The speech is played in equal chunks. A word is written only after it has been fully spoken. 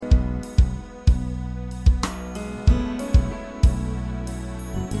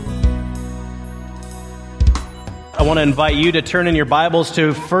I want to invite you to turn in your Bibles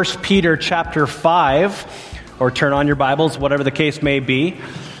to 1 Peter chapter 5, or turn on your Bibles, whatever the case may be.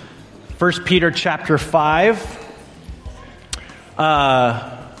 1 Peter chapter 5.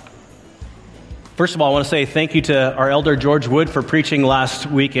 First of all, I want to say thank you to our elder George Wood for preaching last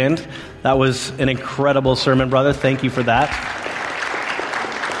weekend. That was an incredible sermon, brother. Thank you for that.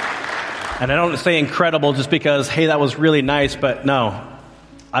 And I don't say incredible just because, hey, that was really nice, but no.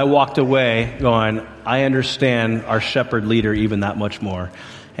 I walked away going, I understand our shepherd leader even that much more.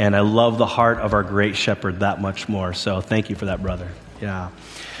 And I love the heart of our great shepherd that much more. So thank you for that, brother. Yeah.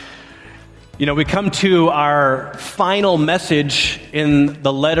 You know, we come to our final message in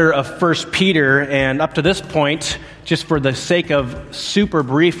the letter of 1 Peter, and up to this point, just for the sake of super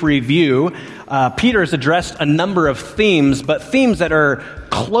brief review, Peter has addressed a number of themes, but themes that are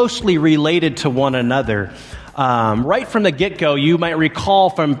closely related to one another. Right from the get-go, you might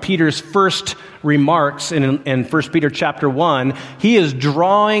recall from Peter's first remarks in 1 Peter chapter 1, he is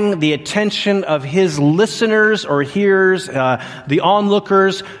drawing the attention of his listeners or hearers, the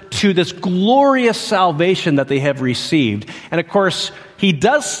onlookers, to this glorious salvation that they have received. And of course, he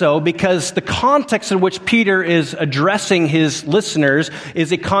does so because the context in which Peter is addressing his listeners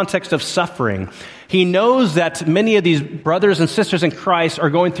is a context of suffering. He knows that many of these brothers and sisters in Christ are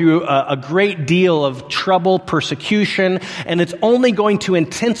going through a great deal of trouble, persecution, and it's only going to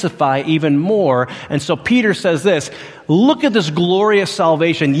intensify even more. And so Peter says this, look at this glorious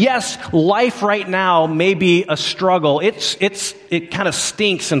salvation. Yes, life right now may be a struggle. It kind of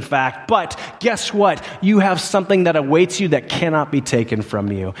stinks, in fact. But guess what? You have something that awaits you that cannot be taken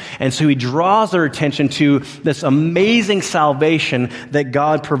from you. And so he draws their attention to this amazing salvation that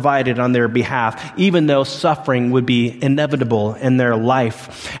God provided on their behalf, even though suffering would be inevitable in their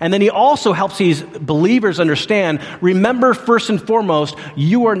life. And then he also helps these believers understand, remember first and foremost,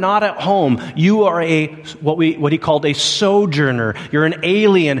 you are not at home. You are what he called a sojourner. You're an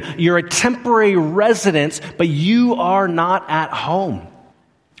alien. You're a temporary resident, but you are not at home.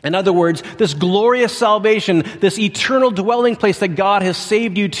 In other words, this glorious salvation, this eternal dwelling place that God has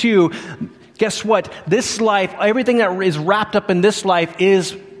saved you to, guess what? This life, everything that is wrapped up in this life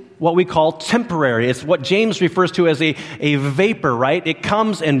is what we call temporary. It's what James refers to as a vapor, right? It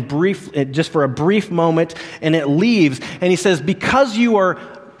comes and just for a brief moment, and it leaves. And he says, because you are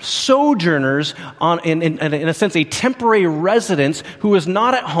sojourners, in a sense, a temporary residence who is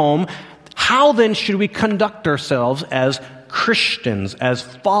not at home, how then should we conduct ourselves as Christians, as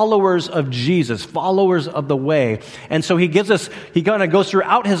followers of Jesus, followers of the way? And so he kind of goes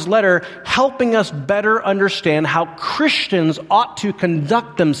throughout his letter helping us better understand how Christians ought to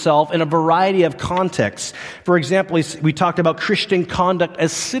conduct themselves in a variety of contexts. For example, we talked about Christian conduct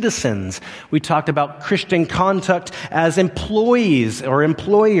as citizens. We talked about Christian conduct as employees or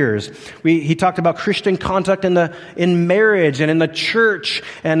employers. He talked about Christian conduct in marriage and in the church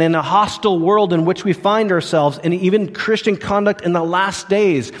and in a hostile world in which we find ourselves, and even Christian conduct in the last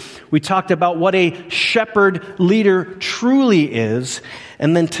days. We talked about what a shepherd leader truly is.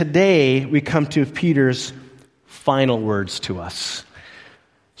 And then today we come to Peter's final words to us.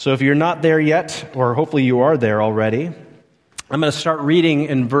 So if you're not there yet, or hopefully you are there already, I'm going to start reading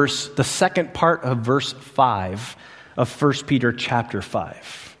in the second part of verse 5 of 1 Peter chapter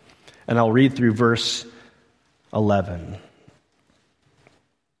 5. And I'll read through verse 11.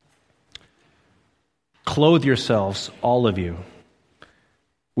 Clothe yourselves, all of you,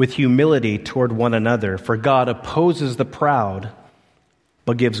 with humility toward one another, for God opposes the proud,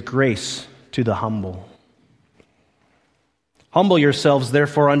 but gives grace to the humble. Humble yourselves,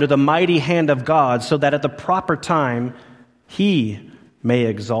 therefore, under the mighty hand of God, so that at the proper time He may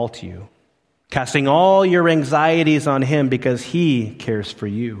exalt you, casting all your anxieties on Him because He cares for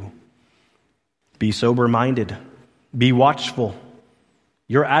you. Be sober-minded, be watchful.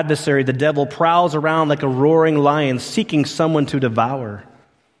 Your adversary, the devil, prowls around like a roaring lion, seeking someone to devour.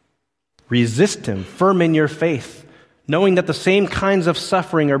 Resist him, firm in your faith, knowing that the same kinds of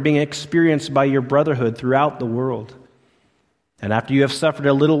suffering are being experienced by your brotherhood throughout the world. And after you have suffered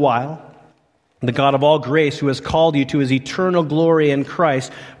a little while, the God of all grace, who has called you to His eternal glory in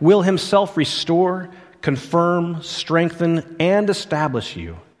Christ, will Himself restore, confirm, strengthen, and establish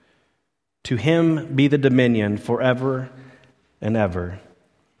you. To Him be the dominion forever and ever.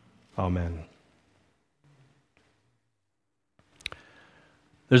 Amen.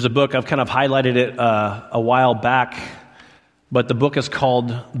 There's a book, I've kind of highlighted it a while back, but the book is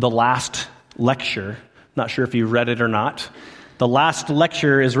called The Last Lecture. Not sure if you read it or not. The Last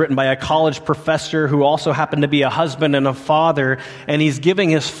Lecture is written by a college professor who also happened to be a husband and a father, and he's giving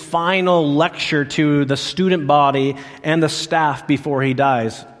his final lecture to the student body and the staff before he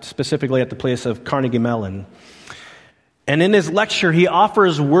dies, specifically at the place of Carnegie Mellon. And in his lecture, he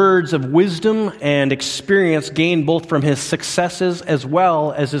offers words of wisdom and experience gained both from his successes as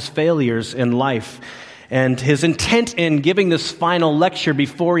well as his failures in life. And his intent in giving this final lecture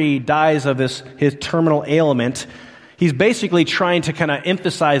before he dies of his terminal ailment, he's basically trying to kind of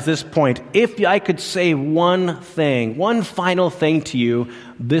emphasize this point. If I could say one thing, one final thing to you,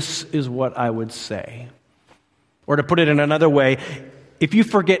 this is what I would say. Or to put it in another way, if you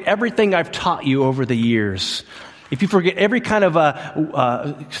forget everything I've taught you over the years, if you forget every kind of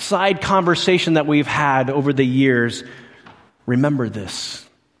a side conversation that we've had over the years, remember this.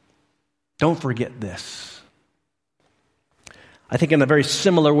 Don't forget this. I think in a very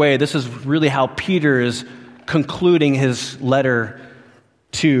similar way, this is really how Peter is concluding his letter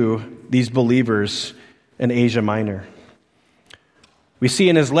to these believers in Asia Minor. We see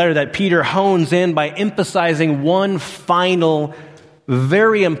in his letter that Peter hones in by emphasizing one final,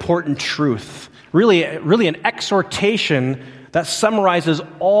 very important truth. Really an exhortation that summarizes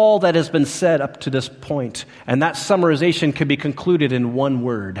all that has been said up to this point. And that summarization could be concluded in one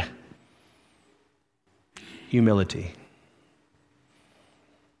word: humility.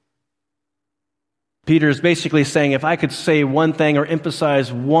 Peter is basically saying, if I could say one thing or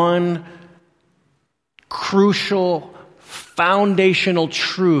emphasize one crucial, foundational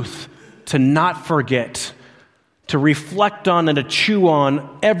truth to not forget, to reflect on and to chew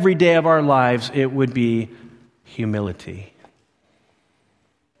on every day of our lives, it would be humility.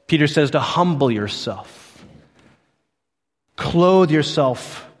 Peter says to humble yourself. Clothe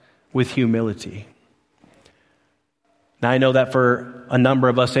yourself with humility. Now, I know that for a number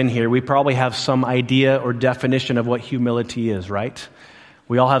of us in here, we probably have some idea or definition of what humility is, right?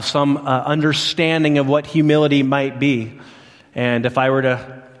 We all have some understanding of what humility might be. And if I were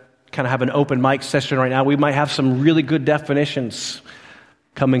to kind of have an open mic session right now, we might have some really good definitions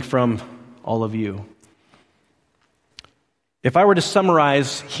coming from all of you. If I were to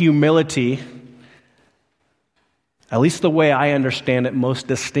summarize humility, at least the way I understand it most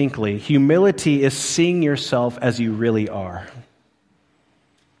distinctly, humility is seeing yourself as you really are.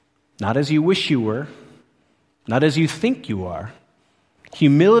 Not as you wish you were, not as you think you are.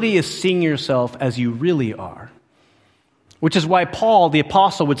 Humility is seeing yourself as you really are. Which is why Paul, the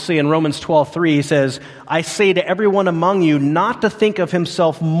apostle, would say in Romans 12:3, he says, I say to everyone among you not to think of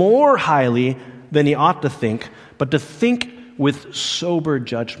himself more highly than he ought to think, but to think with sober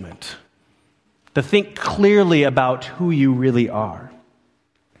judgment. To think clearly about who you really are.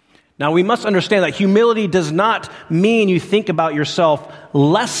 Now, we must understand that humility does not mean you think about yourself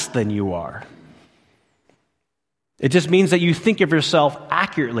less than you are. It just means that you think of yourself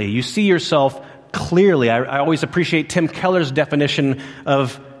accurately. You see yourself clearly. I always appreciate Tim Keller's definition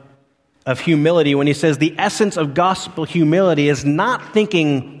of humility when he says the essence of gospel humility is not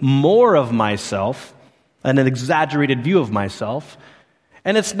thinking more of myself and an exaggerated view of myself,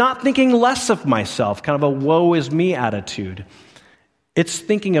 and it's not thinking less of myself, kind of a woe is me attitude. It's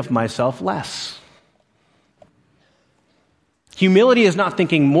thinking of myself less. Humility is not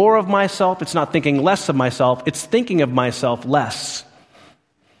thinking more of myself, it's not thinking less of myself, it's thinking of myself less.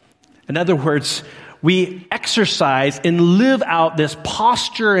 In other words, we exercise and live out this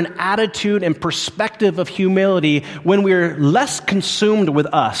posture and attitude and perspective of humility when we're less consumed with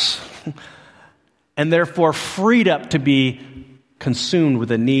us and therefore freed up to be consumed with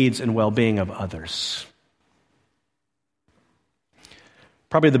the needs and well-being of others.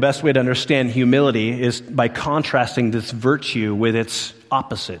 Probably the best way to understand humility is by contrasting this virtue with its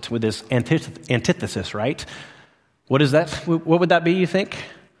opposite, with its antithesis, right? What is that? What would that be, you think?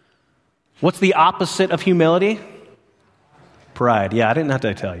 What's the opposite of humility? Pride. Yeah, I didn't have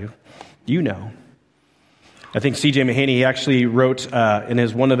to tell you. You know. I think C.J. Mahaney, he actually wrote in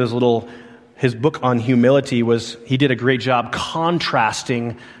his book on humility, he did a great job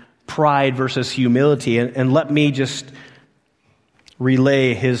contrasting pride versus humility. And let me just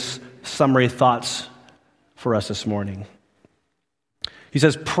relay his summary thoughts for us this morning. He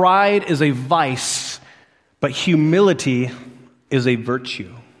says, pride is a vice, but humility is a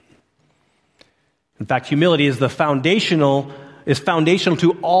virtue. In fact, humility is foundational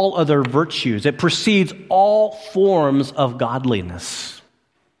to all other virtues. It precedes all forms of godliness.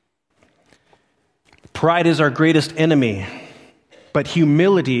 Pride is our greatest enemy, but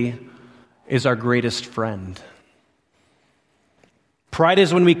humility is our greatest friend. Pride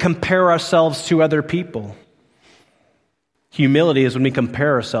is when we compare ourselves to other people. Humility is when we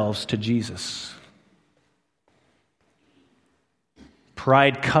compare ourselves to Jesus.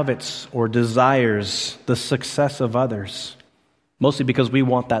 Pride covets or desires the success of others, mostly because we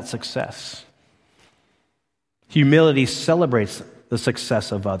want that success. Humility celebrates the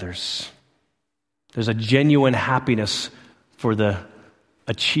success of others. There's a genuine happiness for the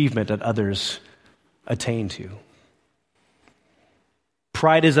achievement that others attain to.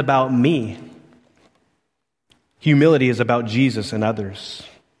 Pride is about me. Humility is about Jesus and others.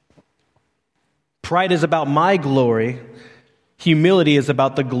 Pride is about my glory. Humility is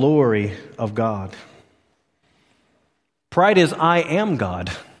about the glory of God. Pride is I am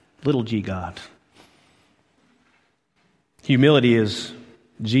God, little g God. Humility is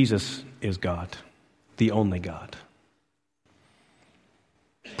Jesus is God, the only God.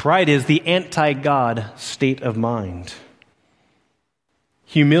 Pride is the anti-God state of mind.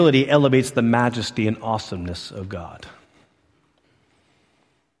 Humility elevates the majesty and awesomeness of God.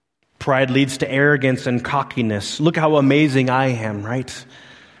 Pride leads to arrogance and cockiness. Look how amazing I am, right?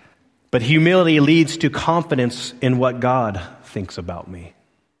 But humility leads to confidence in what God thinks about me.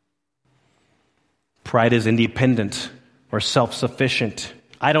 Pride is independent or self-sufficient.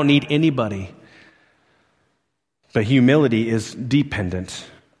 I don't need anybody. But humility is dependent.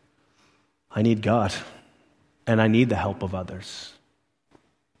 I need God, and I need the help of others.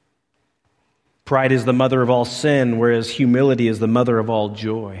 Pride is the mother of all sin, whereas humility is the mother of all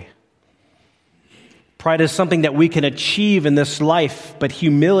joy. Pride is something that we can achieve in this life, but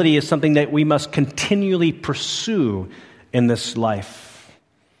humility is something that we must continually pursue in this life.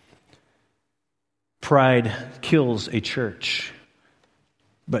 Pride kills a church,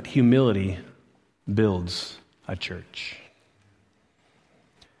 but humility builds a church.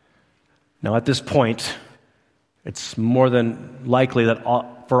 Now, at this point, it's more than likely that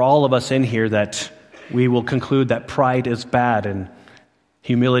for all of us in here that we will conclude that pride is bad and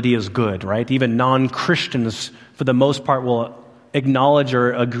humility is good, right? Even non-Christians, for the most part, will acknowledge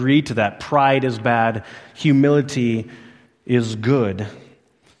or agree to that. Pride is bad, humility is good.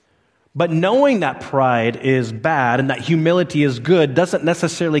 But knowing that pride is bad and that humility is good doesn't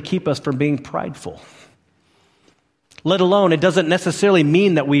necessarily keep us from being prideful. Let alone, it doesn't necessarily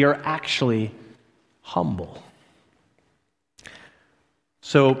mean that we are actually humble.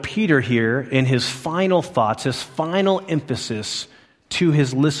 So Peter here, in his final thoughts, his final emphasis to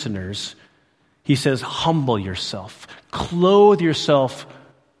his listeners, he says, humble yourself. Clothe yourself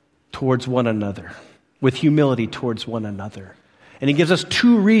towards one another, with humility towards one another. And he gives us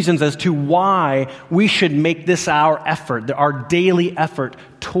two reasons as to why we should make this our effort, our daily effort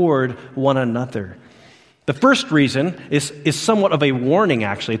toward one another. The first reason is somewhat of a warning,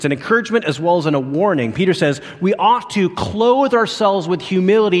 actually. It's an encouragement as well as a warning. Peter says we ought to clothe ourselves with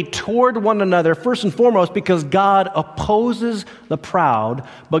humility toward one another, first and foremost, because God opposes the proud,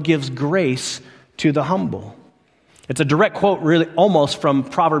 but gives grace to the humble. It's a direct quote, really, almost from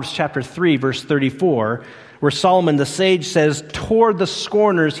Proverbs chapter 3, verse 34, where Solomon the sage says, toward the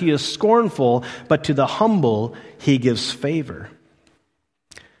scorners he is scornful, but to the humble he gives favor.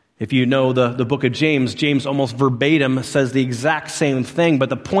 If you know the book of James, James almost verbatim says the exact same thing, but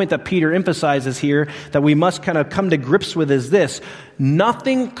the point that Peter emphasizes here that we must kind of come to grips with is this: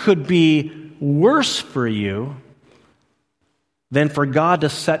 nothing could be worse for you than for God to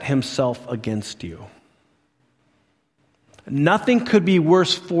set himself against you. Nothing could be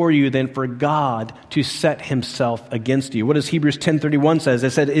worse for you than for God to set himself against you. What does Hebrews 10:31 says? It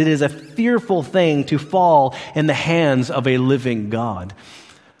said, it is a fearful thing to fall in the hands of a living God.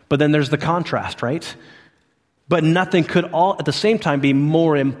 But then there's the contrast, right? But nothing could all at the same time be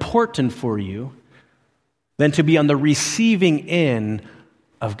more important for you than to be on the receiving end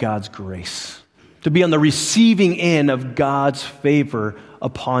of God's grace, to be on the receiving end of God's favor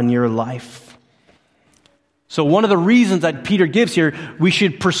upon your life. So one of the reasons that Peter gives here, we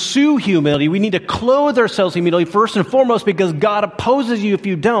should pursue humility. We need to clothe ourselves in humility first and foremost because God opposes you if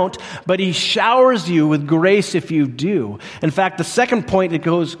you don't, but he showers you with grace if you do. In fact, the second point that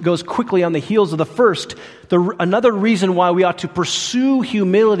goes quickly on the heels of the first, another reason why we ought to pursue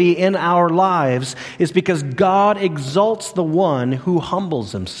humility in our lives is because God exalts the one who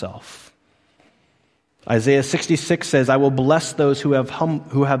humbles himself. Isaiah 66 says, I will bless those who have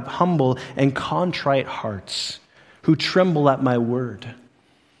humble and contrite hearts, who tremble at my word.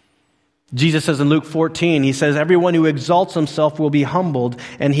 Jesus says in Luke 14, he says, everyone who exalts himself will be humbled,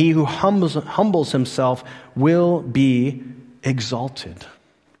 and he who humbles himself will be exalted.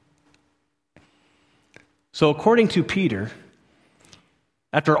 So according to Peter,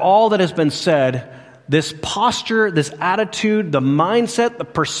 after all that has been said, this posture, this attitude, the mindset, the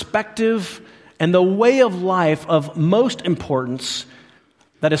perspective, and the way of life of most importance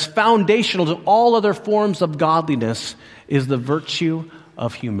that is foundational to all other forms of godliness is the virtue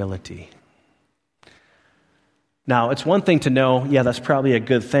of humility. Now, it's one thing to know, yeah, that's probably a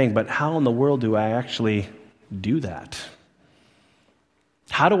good thing, but how in the world do I actually do that?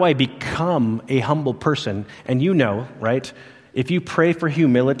 How do I become a humble person? And you know, right? If you pray for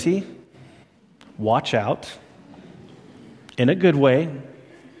humility, watch out. In a good way,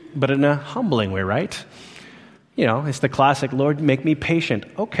 but in a humbling way, right? You know, it's the classic, Lord, make me patient.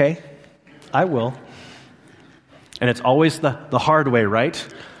 Okay, I will. And it's always the hard way,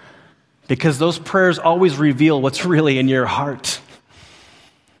 right? Because those prayers always reveal what's really in your heart.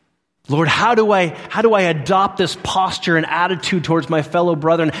 Lord, how do I adopt this posture and attitude towards my fellow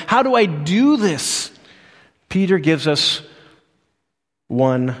brethren? How do I do this? Peter gives us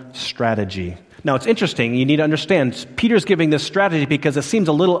one strategy. Now, it's interesting. You need to understand, Peter's giving this strategy because it seems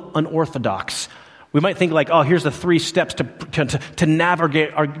a little unorthodox. We might think like, oh, here's the 3 steps to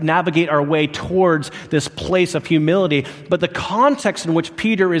navigate our way towards this place of humility. But the context in which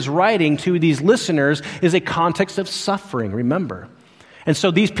Peter is writing to these listeners is a context of suffering, remember. And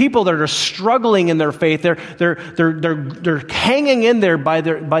so these people that are struggling in their faith, they're hanging in there by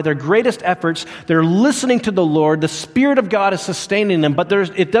their greatest efforts. They're listening to the Lord. The Spirit of God is sustaining them, but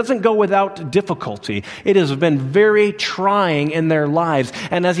it doesn't go without difficulty. It has been very trying in their lives.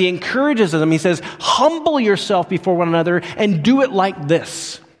 And as he encourages them, he says, humble yourself before one another and do it like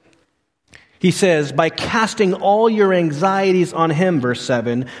this. He says, by casting all your anxieties on him, verse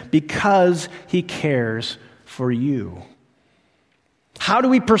 7, because he cares for you. How do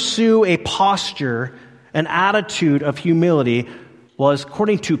we pursue a posture, an attitude of humility? Well,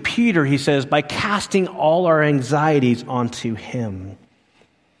 according to Peter, he says, by casting all our anxieties onto him.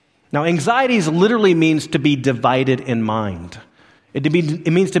 Now, anxieties literally means to be divided in mind. It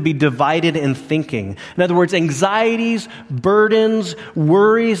means to be divided in thinking. In other words, anxieties, burdens,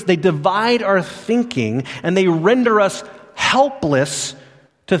 worries, they divide our thinking and they render us helpless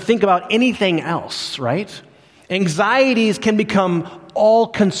to think about anything else, right? Anxieties can become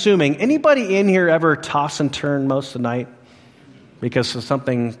all-consuming. Anybody in here ever toss and turn most of the night because of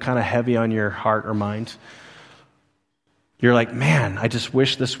something kind of heavy on your heart or mind? You're like, man, I just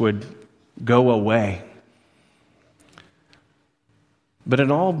wish this would go away. But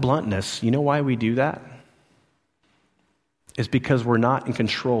in all bluntness, you know why we do that? It's because we're not in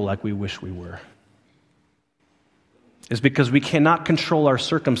control like we wish we were. It's because we cannot control our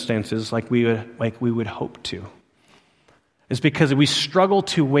circumstances like we would hope to. It's because we struggle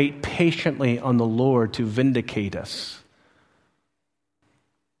to wait patiently on the Lord to vindicate us.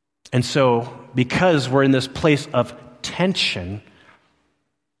 And so, because we're in this place of tension,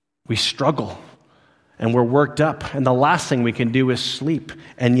 we struggle and we're worked up. And the last thing we can do is sleep.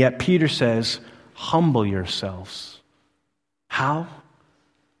 And yet Peter says, humble yourselves. How?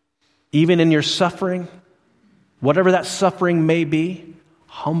 Even in your suffering, whatever that suffering may be,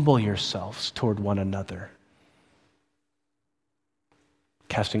 humble yourselves toward one another.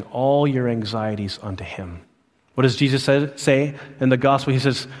 Casting all your anxieties onto him. What does Jesus say in the gospel? He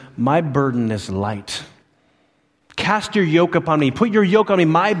says, my burden is light. Cast your yoke upon me. Put your yoke on me.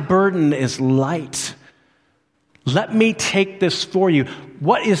 My burden is light. Let me take this for you.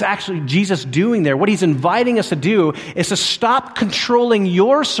 What is actually Jesus doing there? What he's inviting us to do is to stop controlling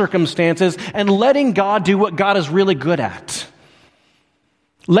your circumstances and letting God do what God is really good at.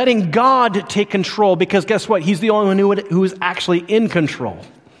 Letting God take control, because guess what? He's the only one who is actually in control.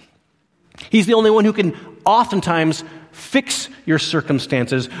 He's the only one who can oftentimes fix your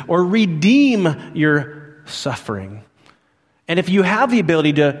circumstances or redeem your suffering. And if you have the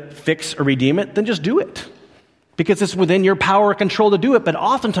ability to fix or redeem it, then just do it. Because it's within your power or control to do it. But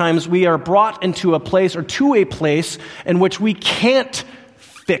oftentimes we are brought into a place or to a place in which we can't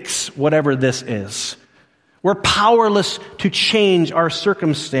fix whatever this is. We're powerless to change our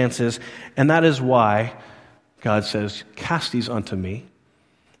circumstances, and that is why God says, cast these unto me.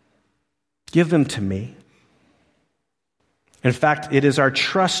 Give them to me. In fact, it is our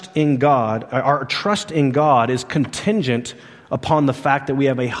trust in God. Our trust in God is contingent upon the fact that we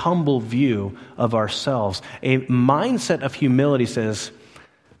have a humble view of ourselves. A mindset of humility says,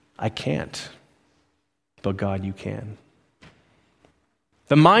 I can't, but God, you can.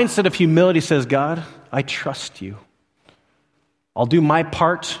 The mindset of humility says, God, I trust you. I'll do my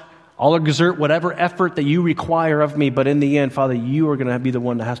part. I'll exert whatever effort that you require of me. But in the end, Father, you are going to be the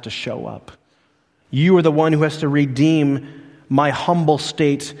one that has to show up. You are the one who has to redeem my humble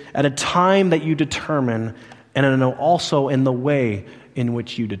state at a time that you determine, and also in the way in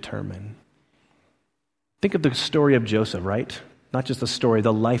which you determine. Think of the story of Joseph, right? Not just the story,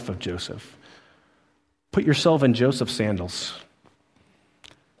 the life of Joseph. Put yourself in Joseph's sandals.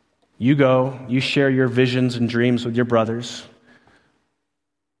 You go, you share your visions and dreams with your brothers.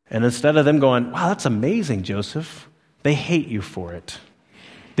 And instead of them going, wow, that's amazing, Joseph, they hate you for it.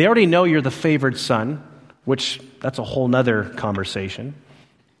 They already know you're the favored son, which that's a whole nother conversation.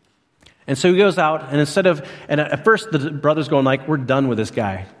 And so he goes out, and at first the brother's going like, we're done with this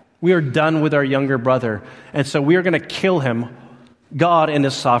guy. We are done with our younger brother. And so we are going to kill him. God, in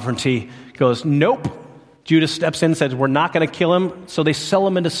his sovereignty, goes, nope. Judas steps in and says, we're not going to kill him. So they sell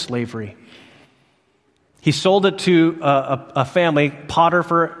him into slavery. He sold it to a family,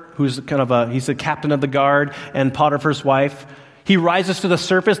 Potiphar, who's he's the captain of the guard, and Potiphar's wife. He rises to the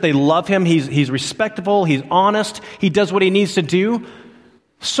surface. They love him. He's respectable. He's honest. He does what he needs to do.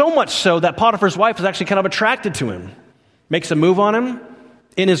 So much so that Potiphar's wife is actually kind of attracted to him. Makes a move on him.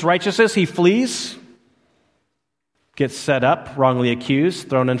 In his righteousness, he flees. Gets set up, wrongly accused,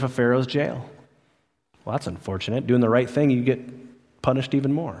 thrown into Pharaoh's jail. Well, that's unfortunate. Doing the right thing, you get punished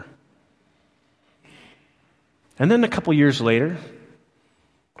even more. And then a couple years later,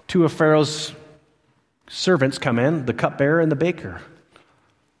 two of Pharaoh's servants come in, the cupbearer and the baker.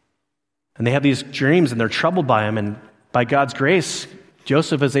 And they have these dreams, and they're troubled by them. And by God's grace,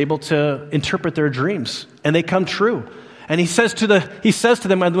 Joseph is able to interpret their dreams, and they come true. And he says to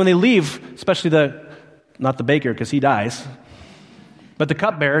them when they leave, especially not the baker because he dies, but the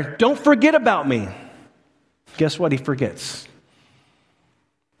cupbearer, don't forget about me. Guess what? He forgets.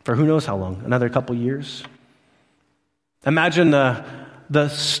 For who knows how long? Another couple years? Imagine the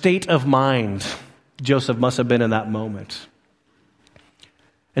state of mind Joseph must have been in that moment.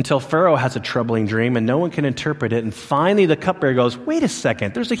 Until Pharaoh has a troubling dream and no one can interpret it. And finally the cupbearer goes, wait a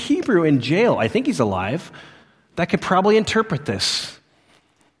second, there's a Hebrew in jail. I think he's alive. That could probably interpret this.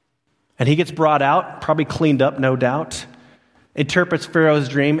 And he gets brought out, probably cleaned up, no doubt, interprets Pharaoh's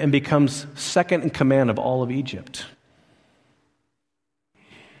dream, and becomes second in command of all of Egypt.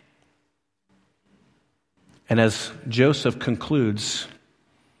 And as Joseph concludes,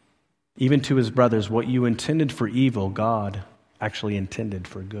 even to his brothers, what you intended for evil, God actually intended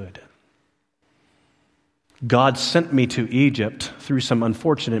for good. God sent me to Egypt through some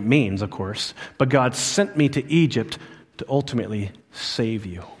unfortunate means, of course, but God sent me to Egypt to ultimately save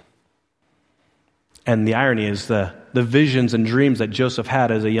you. And the irony is the visions and dreams that Joseph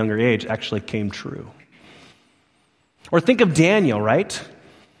had as a younger age actually came true. Or think of Daniel, right?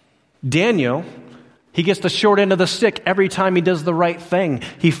 Daniel, he gets the short end of the stick every time he does the right thing.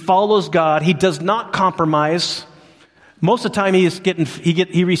 He follows God. He does not compromise. Most of the time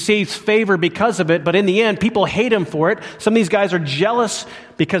he receives favor because of it, but in the end, people hate him for it. Some of these guys are jealous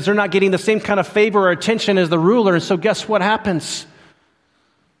because they're not getting the same kind of favor or attention as the ruler, and so guess what happens?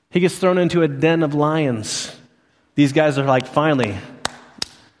 He gets thrown into a den of lions. These guys are like, finally,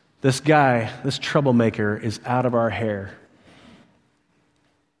 this troublemaker is out of our hair.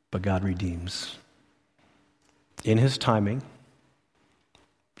 But God redeems in his timing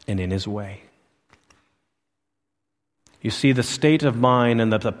and in his way. You see, the state of mind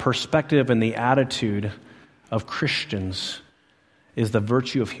and the perspective and the attitude of Christians is the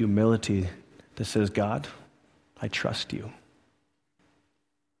virtue of humility that says, God, I trust you.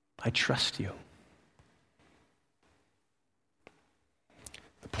 I trust you.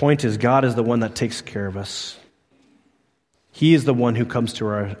 The point is, God is the one that takes care of us. He is the one who comes to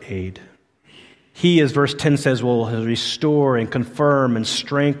our aid. He, as verse 10 says, will restore and confirm and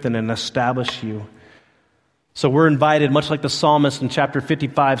strengthen and establish you. So we're invited, much like the psalmist in chapter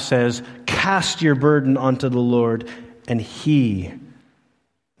 55 says, cast your burden onto the Lord, and he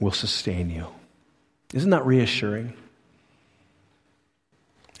will sustain you. Isn't that reassuring?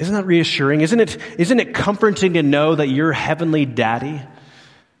 Isn't that reassuring? Isn't it comforting to know that your heavenly daddy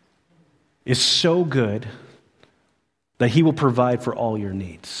is so good that he will provide for all your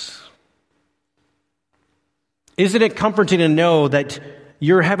needs? Isn't it comforting to know that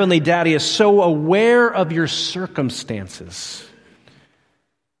your heavenly daddy is so aware of your circumstances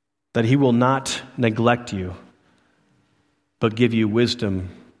that he will not neglect you, but give you wisdom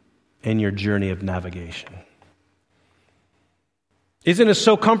in your journey of navigation? Isn't it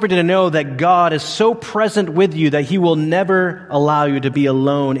so comforting to know that God is so present with you that he will never allow you to be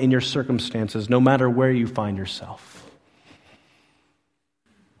alone in your circumstances, no matter where you find yourself?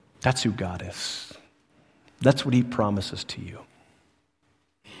 That's who God is. That's what he promises to you.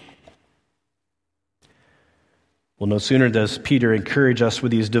 Well, no sooner does Peter encourage us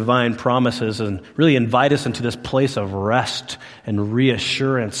with these divine promises and really invite us into this place of rest and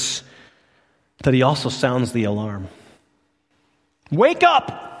reassurance, that he also sounds the alarm. Wake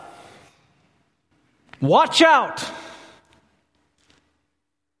up! Watch out!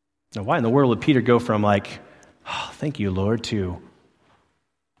 Now, why in the world would Peter go from thank you, Lord, to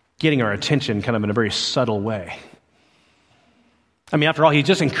getting our attention kind of in a very subtle way? I mean, after all, he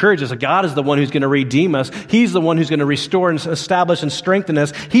just encourages us. God is the one who's going to redeem us. He's the one who's going to restore and establish and strengthen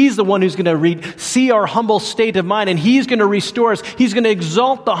us. He's the one who's going to see our humble state of mind, and he's going to restore us. He's going to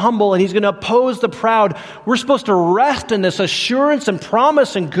exalt the humble, and he's going to oppose the proud. We're supposed to rest in this assurance and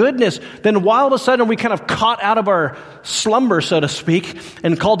promise and goodness. Then while all of a sudden we kind of caught out of our slumber, so to speak,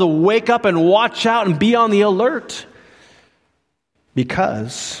 and called to wake up and watch out and be on the alert.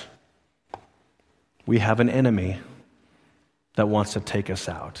 Because we have an enemy that wants to take us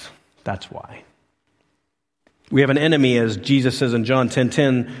out. That's why. We have an enemy, as Jesus says in John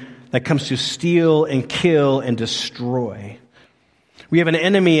 10:10, that comes to steal and kill and destroy. We have an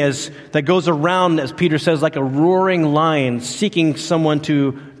enemy that goes around, as Peter says, like a roaring lion, seeking someone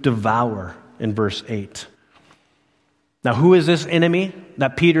to devour in verse 8. Now, who is this enemy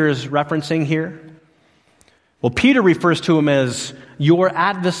that Peter is referencing here? Well, Peter refers to him as your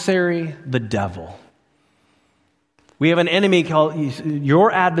adversary, the devil. We have an enemy called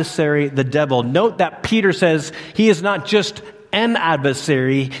your adversary, the devil. Note that Peter says he is not just an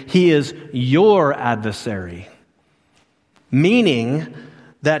adversary, he is your adversary. Meaning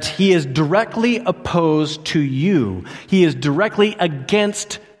that he is directly opposed to you. He is directly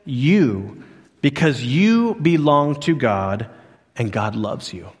against you because you belong to God and God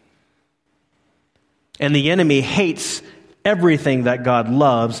loves you. And the enemy hates everything that God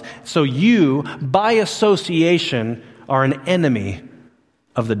loves. So you, by association, are an enemy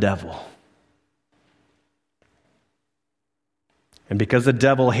of the devil. And because the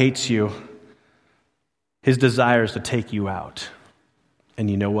devil hates you, his desire is to take you out.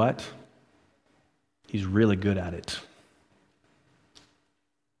 And you know what? He's really good at it.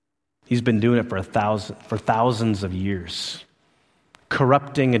 He's been doing it for thousands of years,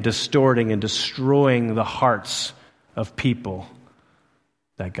 corrupting and distorting and destroying the hearts of people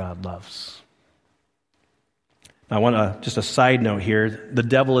that God loves. I want just a side note here. The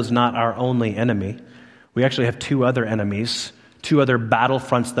devil is not our only enemy. We actually have two other enemies, two other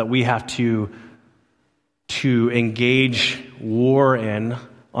battlefronts that we have to engage war in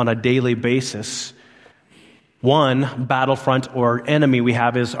on a daily basis. One battlefront or enemy we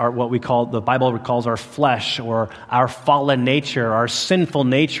have is what the Bible calls our flesh, or our fallen nature, our sinful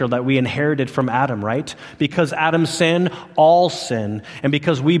nature that we inherited from Adam, right? Because Adam sinned, all sin. And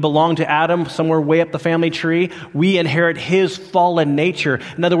because we belong to Adam, somewhere way up the family tree, we inherit his fallen nature.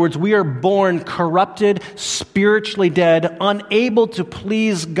 In other words, we are born corrupted, spiritually dead, unable to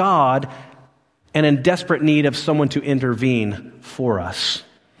please God, and in desperate need of someone to intervene for us.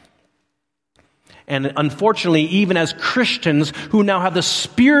 And unfortunately, even as Christians who now have the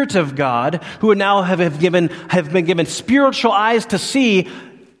Spirit of God, who now have been given spiritual eyes to see,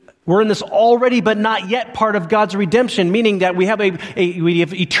 we're in this already but not yet part of God's redemption, meaning that we have we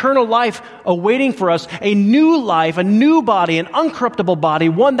have eternal life awaiting for us, a new life, a new body, an uncorruptible body,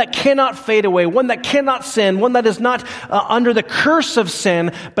 one that cannot fade away, one that cannot sin, one that is not under the curse of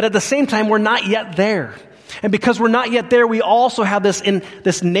sin, but at the same time, we're not yet there. And because we're not yet there, we also have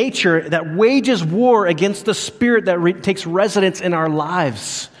this nature that wages war against the Spirit that takes residence in our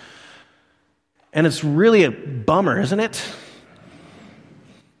lives. And it's really a bummer, isn't it?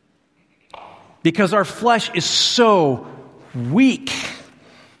 Because our flesh is so weak.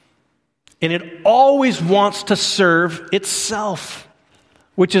 And it always wants to serve itself,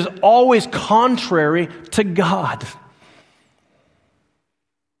 which is always contrary to God.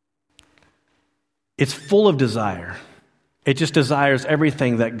 It's full of desire. It just desires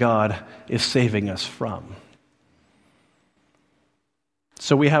everything that God is saving us from.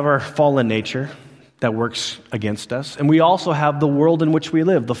 So we have our fallen nature that works against us. And we also have the world in which we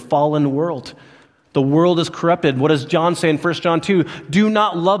live, the fallen world. The world is corrupted. What does John say in 1 John 2? Do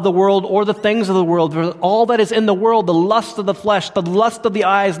not love the world or the things of the world. For all that is in the world, the lust of the flesh, the lust of the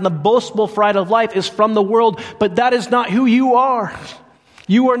eyes, and the boastful pride of life is from the world. But that is not who you are.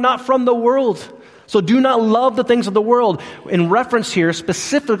 You are not from the world. So do not love the things of the world. In reference here,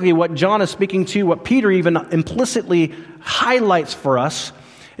 specifically what John is speaking to, what Peter even implicitly highlights for us,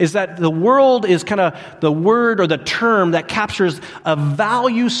 is that the world is kind of the word or the term that captures a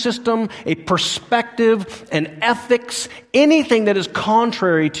value system, a perspective, an ethics, anything that is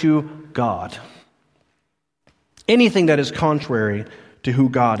contrary to God. Anything that is contrary to who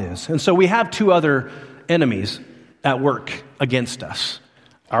God is. And so we have two other enemies at work against us.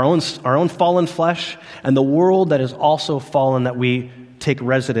 Our own fallen flesh, and the world that is also fallen that we take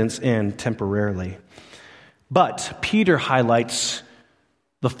residence in temporarily. But Peter highlights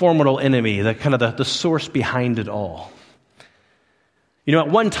the formidable enemy, the source behind it all. You know, at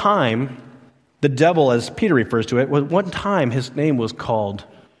one time, the devil, as Peter refers to it, one time his name was called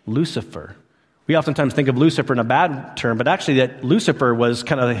Lucifer. We oftentimes think of Lucifer in a bad term, but actually that Lucifer was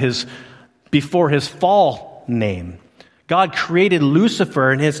kind of before his fall name. God created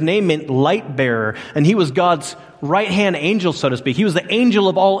Lucifer, and his name meant light bearer, and he was God's right-hand angel, so to speak. He was the angel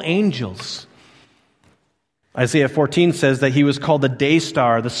of all angels. Isaiah 14 says that he was called the day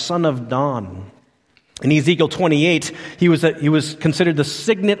star, the son of dawn. In Ezekiel 28, he was considered the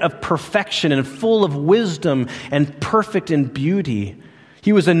signet of perfection and full of wisdom and perfect in beauty.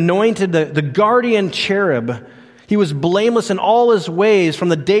 He was anointed the guardian cherub. He was blameless in all his ways from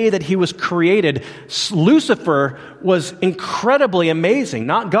the day that he was created. Lucifer was incredibly amazing.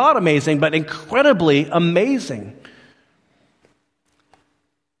 Not God amazing, but incredibly amazing.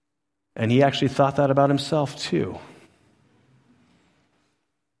 And he actually thought that about himself too.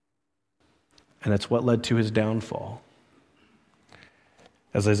 And that's what led to his downfall.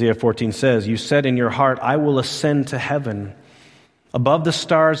 As Isaiah 14 says, "You said in your heart, I will ascend to heaven. Above the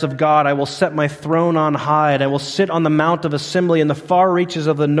stars of God, I will set my throne on high, and I will sit on the mount of assembly in the far reaches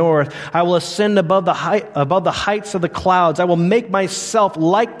of the north. I will ascend above the heights of the clouds. I will make myself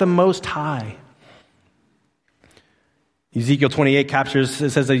like the Most High." Ezekiel 28 captures, it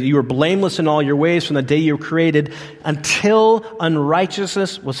says that you were blameless in all your ways from the day you were created until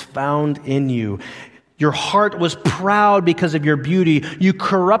unrighteousness was found in you. Your heart was proud because of your beauty. You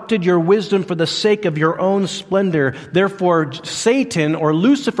corrupted your wisdom for the sake of your own splendor. Therefore, Satan, or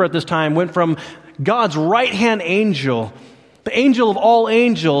Lucifer at this time, went from God's right-hand angel, the angel of all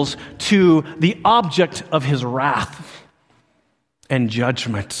angels, to the object of his wrath and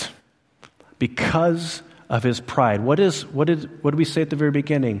judgment because of his pride. What did we say at the very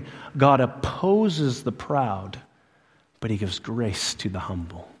beginning? God opposes the proud, but he gives grace to the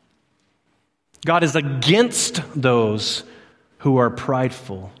humble. God is against those who are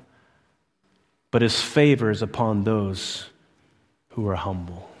prideful, but his favor is upon those who are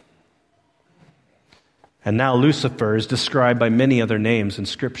humble. And now Lucifer is described by many other names in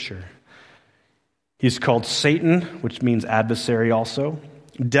Scripture. He's called Satan, which means adversary also.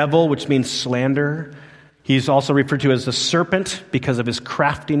 Devil, which means slanderer. He's also referred to as the serpent because of his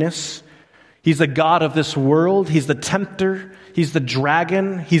craftiness. He's the god of this world. He's the tempter. He's the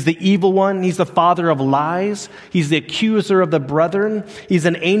dragon. He's the evil one. He's the father of lies. He's the accuser of the brethren. He's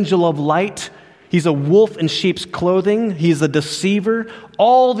an angel of light. He's a wolf in sheep's clothing. He's a deceiver.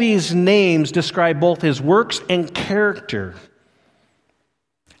 All these names describe both his works and character.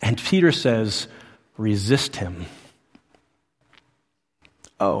 And Peter says, resist him.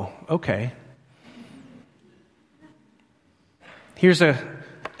 Oh, okay. Here's an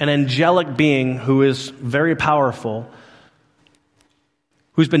angelic being who is very powerful,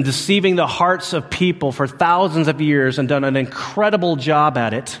 who's been deceiving the hearts of people for thousands of years and done an incredible job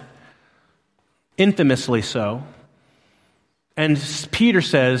at it, infamously so. And Peter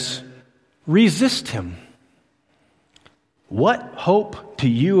says, resist him. What hope do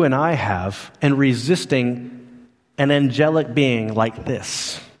you and I have in resisting an angelic being like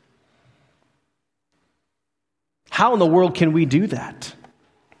this? How in the world can we do that?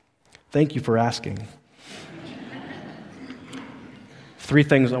 Thank you for asking. 3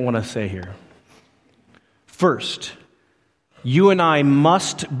 things I want to say here. First, you and I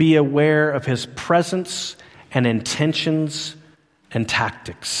must be aware of his presence and intentions and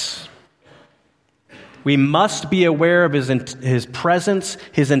tactics. We must be aware of his presence,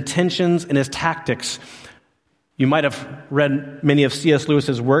 his intentions, and his tactics. You might have read many of C.S.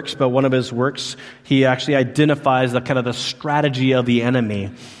 Lewis's works, but one of his works, he actually identifies the strategy of the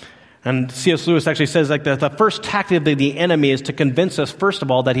enemy. And C.S. Lewis actually says the first tactic of the enemy is to convince us, first of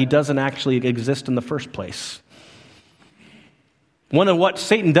all, that he doesn't actually exist in the first place. One of what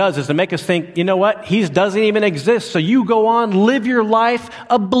Satan does is to make us think, you know what, he doesn't even exist. So you go on, live your life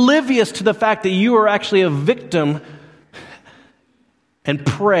oblivious to the fact that you are actually a victim and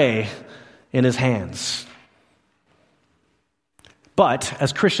prey in his hands. But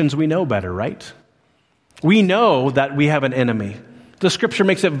as Christians, we know better, right? We know that we have an enemy. The Scripture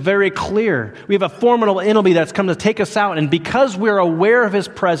makes it very clear. We have a formidable enemy that's come to take us out. And because we're aware of his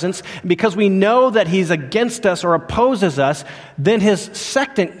presence, and because we know that he's against us or opposes us, then his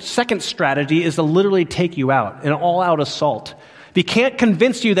second strategy is to literally take you out, an all-out assault. If he can't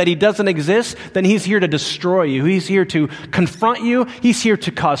convince you that he doesn't exist, then he's here to destroy you. He's here to confront you. He's here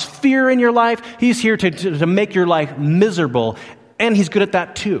to cause fear in your life. He's here to make your life miserable. And he's good at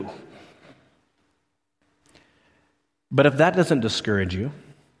that too. But if that doesn't discourage you,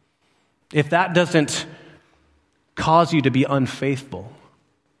 if that doesn't cause you to be unfaithful,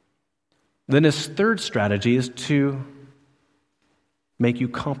 then his third strategy is to make you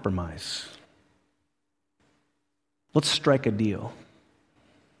compromise. Let's strike a deal.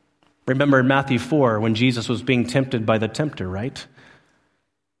 Remember in Matthew 4 when Jesus was being tempted by the tempter, right?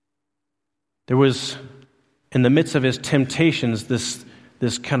 There was, in the midst of his temptations, this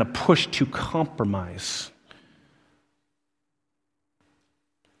kind of push to compromise.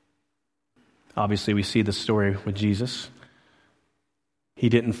 Obviously, we see the story with Jesus. He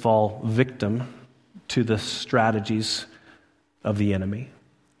didn't fall victim to the strategies of the enemy.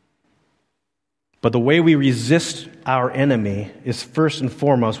 But the way we resist our enemy is first and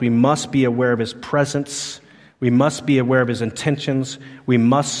foremost, we must be aware of his presence. We must be aware of his intentions. We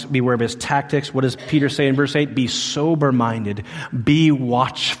must be aware of his tactics. What does Peter say in verse 8? Be sober-minded. Be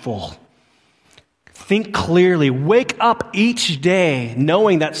watchful. Think clearly. Wake up each day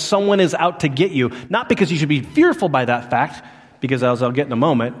knowing that someone is out to get you. Not because you should be fearful by that fact, because as I'll get in a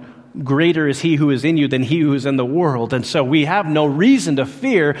moment, greater is he who is in you than he who is in the world. And so we have no reason to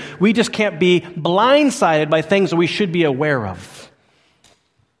fear. We just can't be blindsided by things that we should be aware of.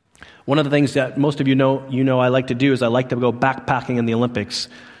 One of the things that most of you know I like to do is I like to go backpacking in the Olympics.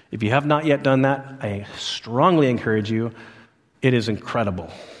 If you have not yet done that, I strongly encourage you. It is incredible.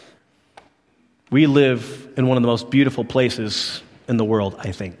 We live in one of the most beautiful places in the world,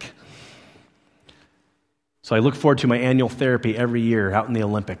 I think. So I look forward to my annual therapy every year out in the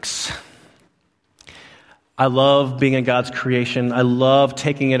Olympics. I love being in God's creation. I love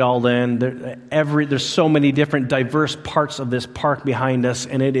taking it all in. There's so many different diverse parts of this park behind us,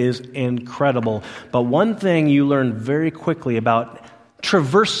 and it is incredible. But one thing you learn very quickly about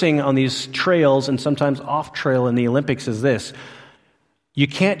traversing on these trails and sometimes off trail in the Olympics is this. You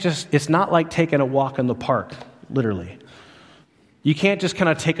can't it's not like taking a walk in the park, literally. You can't just kind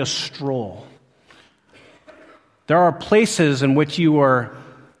of take a stroll. There are places in which you are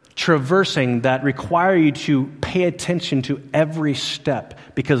traversing that require you to pay attention to every step,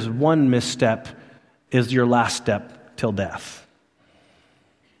 because one misstep is your last step till death.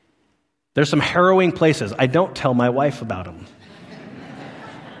 There's some harrowing places. I don't tell my wife about them.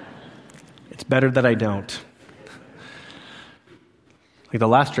 It's better that I don't. Like the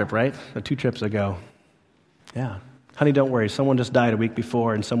last trip, right? The 2 trips ago. Yeah. Honey, don't worry. Someone just died a week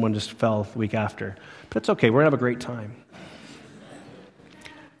before and someone just fell the week after. But it's okay. We're going to have a great time.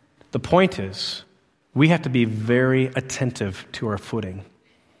 The point is, we have to be very attentive to our footing.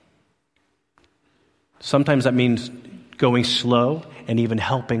 Sometimes that means going slow and even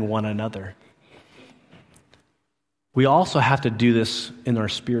helping one another. We also have to do this in our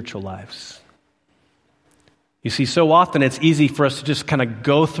spiritual lives. You see, so often it's easy for us to just kind of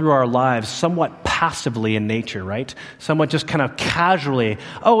go through our lives somewhat passively in nature, right? Somewhat just kind of casually.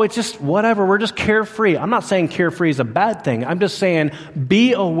 Oh, it's just whatever. We're just carefree. I'm not saying carefree is a bad thing. I'm just saying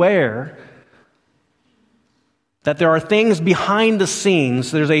be aware that there are things behind the scenes.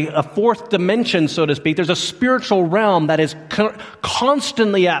 There's a fourth dimension, so to speak. There's a spiritual realm that is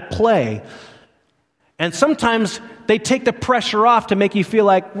constantly at play. And sometimes they take the pressure off to make you feel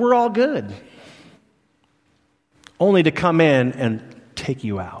like we're all good, only to come in and take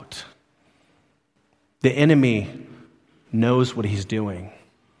you out. The enemy knows what he's doing.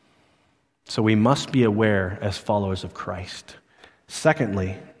 So we must be aware as followers of Christ.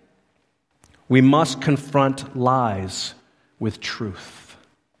 Secondly, we must confront lies with truth.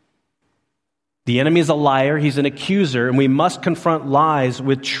 The enemy is a liar, he's an accuser, and we must confront lies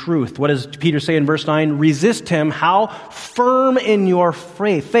with truth. What does Peter say in verse 9? Resist him. How? Firm in your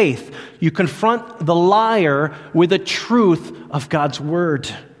faith. You confront the liar with the truth of God's word.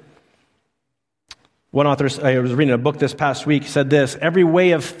 One author, I was reading a book this past week, said this: every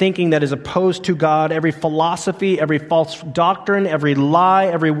way of thinking that is opposed to God, every philosophy, every false doctrine, every lie,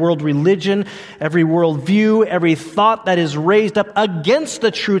 every world religion, every world view, every thought that is raised up against the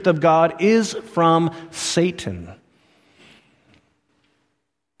truth of God is from Satan.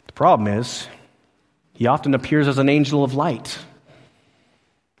 The problem is, he often appears as an angel of light.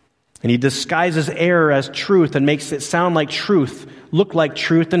 And he disguises error as truth and makes it sound like truth, look like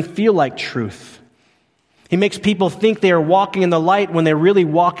truth, and feel like truth. He makes people think they are walking in the light when they're really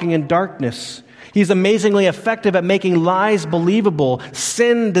walking in darkness. He's amazingly effective at making lies believable,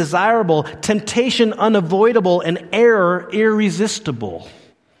 sin desirable, temptation unavoidable, and error irresistible.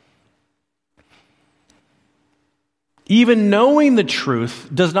 Even knowing the truth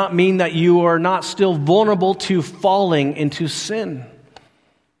does not mean that you are not still vulnerable to falling into sin.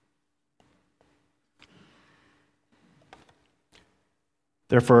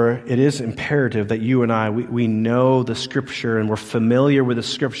 Therefore, it is imperative that you and I, we know the Scripture and we're familiar with the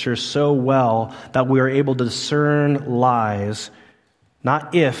Scripture so well that we are able to discern lies,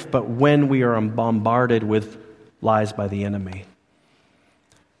 not if, but when we are bombarded with lies by the enemy.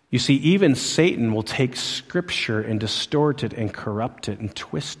 You see, even Satan will take Scripture and distort it and corrupt it and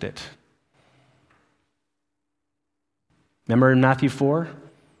twist it. Remember in Matthew 4?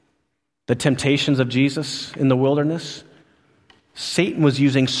 The temptations of Jesus in the wilderness? Satan was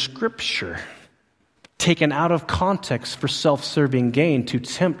using Scripture taken out of context for self-serving gain to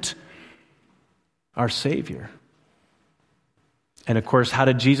tempt our Savior. And of course, how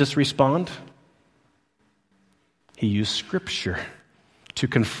did Jesus respond? He used Scripture to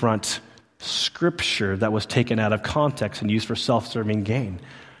confront Scripture that was taken out of context and used for self-serving gain.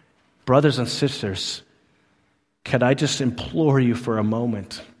 Brothers and sisters, could I just implore you for a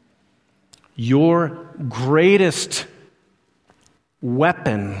moment? Your greatest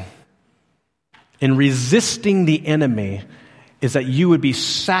weapon in resisting the enemy is that you would be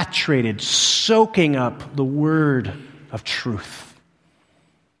saturated, soaking up the word of truth.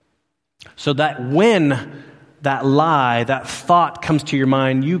 So that when that lie, that thought comes to your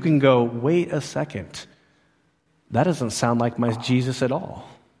mind, you can go, wait a second. That doesn't sound like my Jesus at all.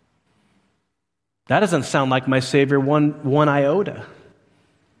 That doesn't sound like my Savior one iota.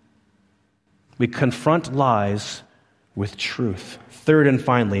 We confront lies with truth. Third and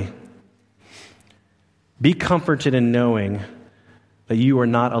finally, be comforted in knowing that you are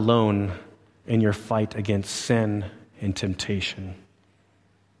not alone in your fight against sin and temptation.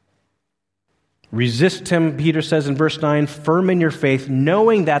 Resist him, Peter says in verse 9, firm in your faith,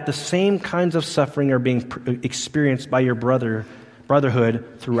 knowing that the same kinds of suffering are being experienced by your brotherhood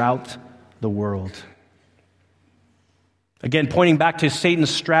throughout the world. Again, pointing back to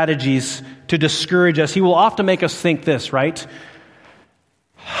Satan's strategies to discourage us, he will often make us think this, right?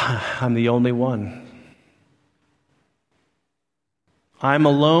 I'm the only one. I'm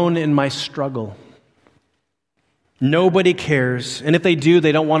alone in my struggle. Nobody cares. And if they do,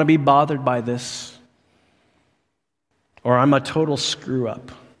 they don't want to be bothered by this. Or I'm a total screw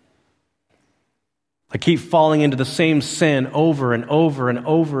up. I keep falling into the same sin over and over and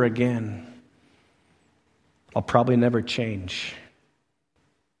over again. I'll probably never change.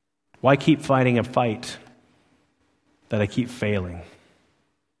 Why keep fighting a fight that I keep failing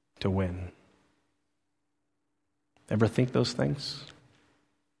to win? Ever think those things?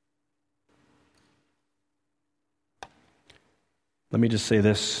 Let me just say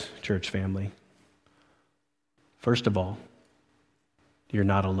this, church family. First of all, you're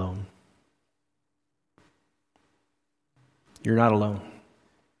not alone. You're not alone.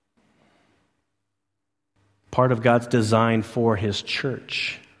 Part of God's design for His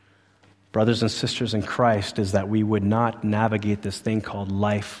church, brothers and sisters in Christ, is that we would not navigate this thing called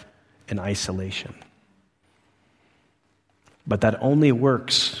life in isolation. But that only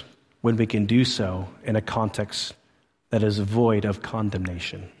works when we can do so in a context that is void of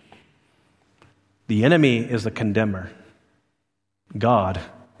condemnation. The enemy is the condemner. God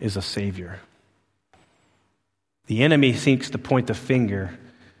is a savior. The enemy seeks to point the finger,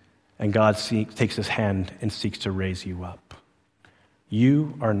 and God takes his hand and seeks to raise you up.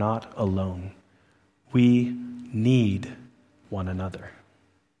 You are not alone. We need one another.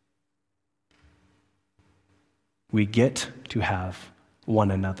 We get to have one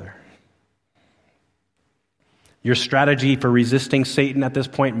another. Your strategy for resisting Satan at this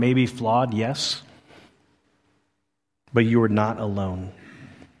point may be flawed, yes, but you are not alone.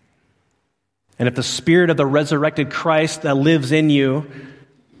 And if the Spirit of the resurrected Christ that lives in you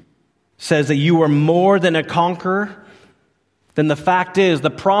says that you are more than a conqueror, then the fact is,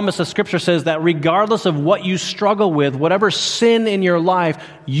 the promise of Scripture says that regardless of what you struggle with, whatever sin in your life,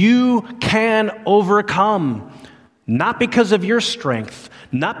 you can overcome. Not because of your strength,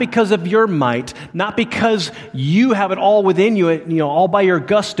 not because of your might, not because you have it all within you, all by your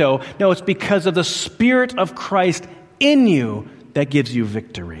gusto. No, it's because of the Spirit of Christ in you that gives you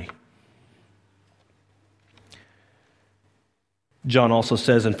victory. John also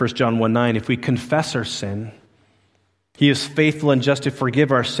says in 1 John 1:9, if we confess our sin, He is faithful and just to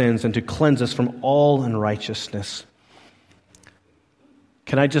forgive our sins and to cleanse us from all unrighteousness.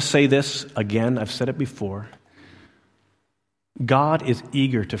 Can I just say this again? I've said it before. God is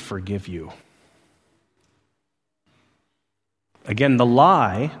eager to forgive you. Again, the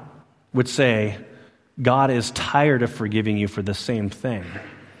lie would say, God is tired of forgiving you for the same thing.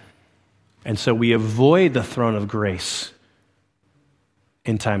 And so we avoid the throne of grace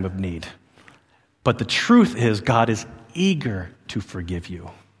in time of need. But the truth is, God is eager to forgive you.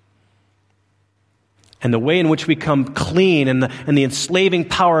 And the way in which we come clean and the enslaving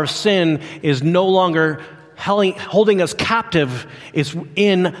power of sin is no longer holding us captive, is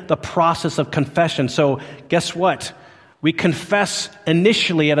in the process of confession. So guess what? We confess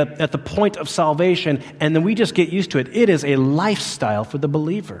initially at the point of salvation, and then we just get used to it. It is a lifestyle for the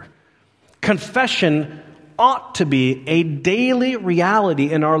believer. Confession ought to be a daily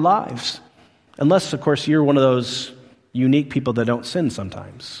reality in our lives. Unless, of course, you're one of those unique people that don't sin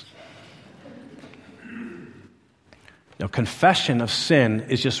sometimes. Now, confession of sin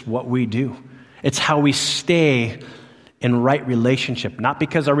is just what we do. It's how we stay in right relationship. Not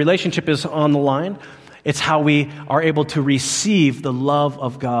because our relationship is on the line. It's how we are able to receive the love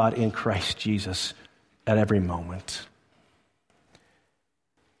of God in Christ Jesus at every moment.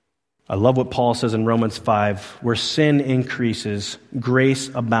 I love what Paul says in Romans 5, where sin increases, grace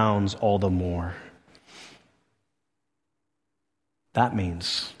abounds all the more. That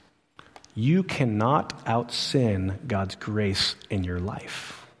means you cannot out-sin God's grace in your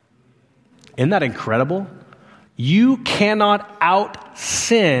life. Isn't that incredible? You cannot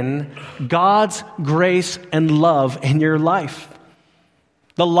out-sin God's grace and love in your life.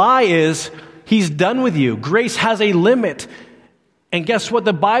 The lie is, He's done with you. Grace has a limit. And guess what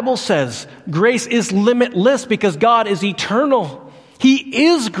the Bible says? Grace is limitless because God is eternal. He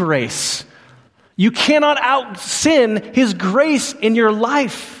is grace. You cannot out-sin His grace in your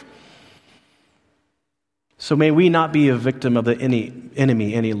life. So may we not be a victim of the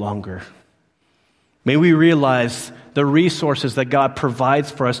enemy any longer. May we realize the resources that God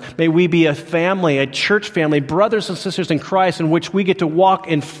provides for us. May we be a family, a church family, brothers and sisters in Christ, in which we get to walk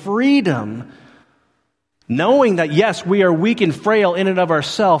in freedom, knowing that, yes, we are weak and frail in and of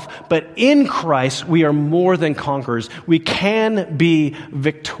ourselves, but in Christ we are more than conquerors. We can be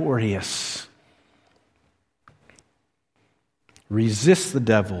victorious. Resist the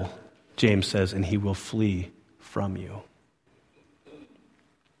devil, James says, and he will flee from you.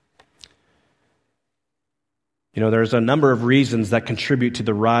 You know, there's a number of reasons that contribute to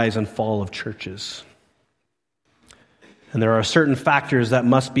the rise and fall of churches. And there are certain factors that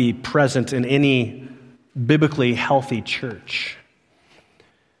must be present in any biblically healthy church.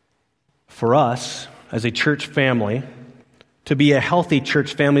 For us, as a church family, to be a healthy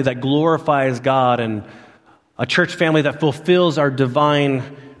church family that glorifies God and a church family that fulfills our divine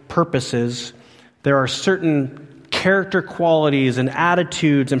purposes, there are certain character qualities and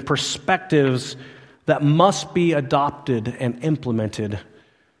attitudes and perspectives that must be adopted and implemented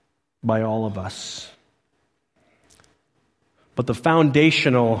by all of us. But the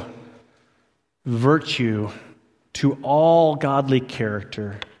foundational virtue to all godly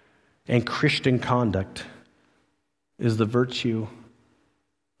character and Christian conduct is the virtue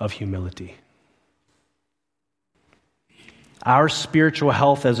of humility. Our spiritual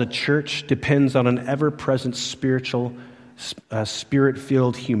health as a church depends on an ever-present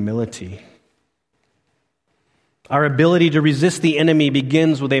spirit-filled humility. Our ability to resist the enemy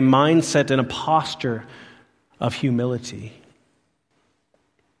begins with a mindset and a posture of humility.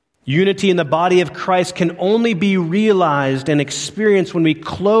 Unity in the body of Christ can only be realized and experienced when we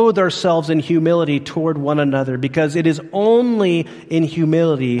clothe ourselves in humility toward one another, because it is only in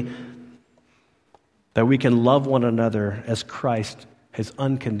humility that we can love one another as Christ has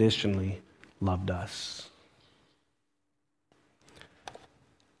unconditionally loved us.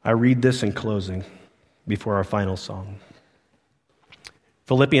 I read this in closing before our final song.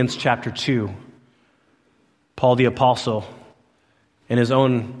 Philippians chapter 2, Paul the Apostle, in his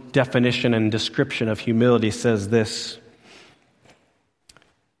own definition and description of humility, says this: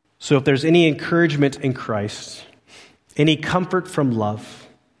 "So if there's any encouragement in Christ, any comfort from love,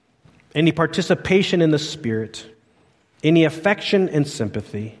 any participation in the Spirit, any affection and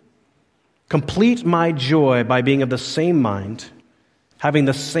sympathy, complete my joy by being of the same mind, having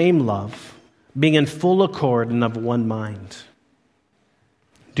the same love, being in full accord and of one mind.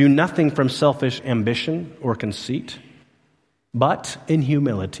 Do nothing from selfish ambition or conceit, but in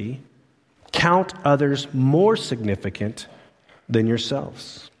humility count others more significant than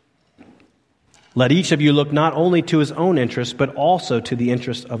yourselves. Let each of you look not only to his own interest, but also to the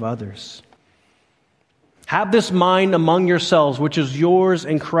interest of others. Have this mind among yourselves, which is yours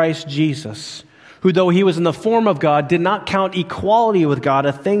in Christ Jesus, who, though he was in the form of God, did not count equality with God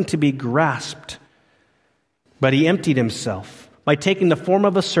a thing to be grasped, but he emptied himself by taking the form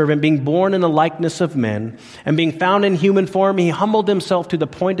of a servant, being born in the likeness of men, and being found in human form, he humbled himself to the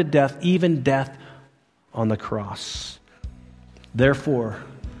point of death, even death on the cross. Therefore,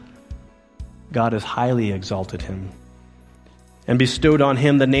 God has highly exalted him and bestowed on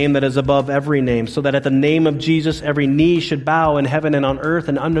him the name that is above every name, so that at the name of Jesus every knee should bow in heaven and on earth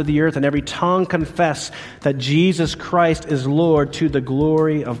and under the earth, and every tongue confess that Jesus Christ is Lord, to the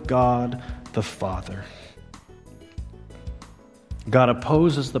glory of God the Father. God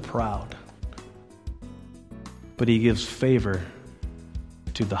opposes the proud, but he gives favor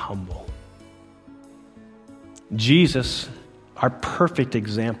to the humble. Jesus, our perfect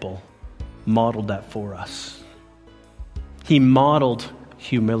example, modeled that for us. He modeled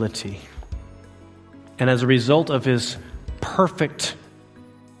humility. And as a result of his perfect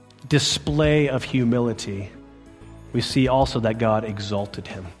display of humility, we see also that God exalted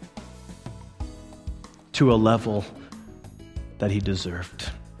him to a level that he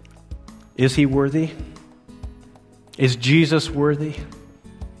deserved. Is he worthy? Is Jesus worthy?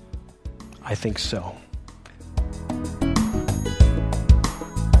 I think so.